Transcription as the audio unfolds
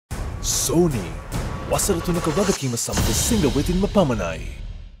Sony වසර 3ක වගකීම සමග සිංහ වෙතින්ම පමණයි.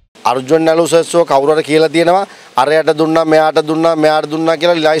 අර්ජුන් නැලුසස්සෝ කවුරු හරි කියලා තියෙනවා අරයට දුන්නා මෙයාට දුන්නා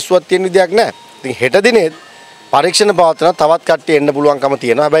කියලා ලයිස්තුවක් තියෙන විදියක් නැහැ. ඉතින් හෙට දිනේ පරීක්ෂණ පවත්වන තවත් කට්ටිය එන්න පුළුවන්කම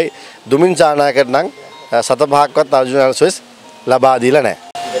තියෙනවා. හැබැයි දුමින් සානායකට නම් සත පහක්වත් අර්ජුන් නැලුසස් ලබා දීලා නැහැ.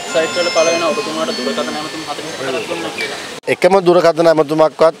 වෙබ්සයිට් වල පළ වෙන ඔබතුමාට දුරකථන ඇමතුම් 44ක් දුන්නා කියලා. එකම දුරකථන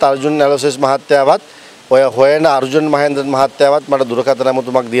ඇමතුමක්වත් අර්ජුන් නැලුසස් මහත්තයාවත් ඔය හොයන අර්ජුන් මහේන්ද්‍රන් මහත්තයාවත් මට දුරකථන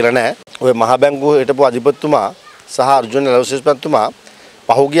ඇමතුමක් දීලා නැහැ. ඔය මහ බැංකුවේ හිටපු අධිපතිතුමා සහ අර්ජුන් නැලුසස් මහත්මයා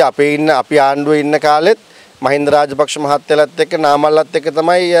පහුගිය අපි ආණ්ඩුවේ ඉන්න කාලෙත් මහින්ද රාජපක්ෂ මහත්තයලත් එක්ක නාමල්ලත් එක්ක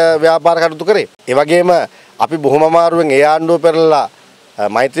තමයි ව්‍යාපාර කටයුතු කරේ. ඒ වගේම අපි බොහොම අමාරුවෙන් ඒ ආණ්ඩුව පෙරලා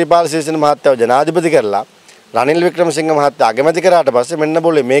මෛත්‍රීපාල සිරිසේන මහත්තයව ජනාධිපති කරලා රනිල් වික්‍රමසිංහ මහත්තයා අගමැති කරාට පස්සේ මෙන්න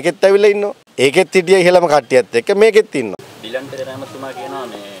බොලේ මේකෙත් ඇවිල්ලා ඉන්නවා. ඒකෙත් හිටිය ඉහළම කට්ටියත් එක්ක මේකෙත් ඉන්නවා. ඩිලන් පෙරේරාමතුමා කියනවා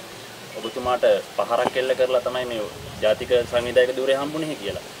මේ ඔබතුමාට පහරක් එල්ල කරලා තමයි මේ ජාතික සංවිධායක ධූරය හම්බුනේ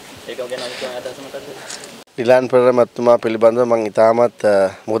කියලා. ඒක ගැන ඔබතුමා අදහස මොකක්ද? ඩිලන් පෙරේරාමතුමා පිළිබඳව මම ඉතාමත්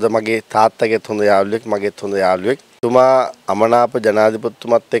මොකද මගේ තාත්තගෙත් හොඳ යාළුවෙක් මගේත් හොඳ යාළුවෙක්. තුමා අමනාප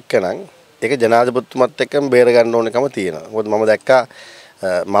ජනාධිපතිතුමත් එක්ක නම් ඒක ජනාධිපතිතුමත් එක්කම බේර ගන්න ඕනකම තියෙනවා. මොකද මම දැක්කා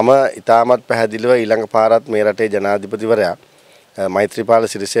මම ඉතාමත් පැහැදිලිව ඊළඟ පාරත් මේ රටේ ජනාධිපතිවරයා මෛත්‍රීපාල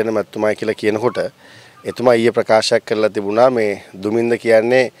සිරිසේන මැතිතුමා කියලා කියනකොට එතුමා ඊයේ ප්‍රකාශයක් කරලා තිබුණා මේ දුමින්ද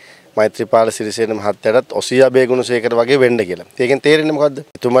කියන්නේ මෛත්‍රීපාල සිරිසේන මහත්තයාටත් ඔසියා බේගුණසේකර වගේ වෙන්න කියලා. ඒකෙන් තේරෙන්නේ මොකද්ද?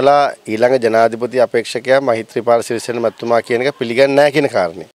 එතුමලා ඊළඟ ජනාධිපති අපේක්ෂකයා මෛත්‍රීපාල සිරිසේන මැතිතුමා කියන එක පිළිගන්නේ නැහැ කියන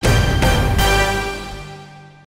කාරණේ.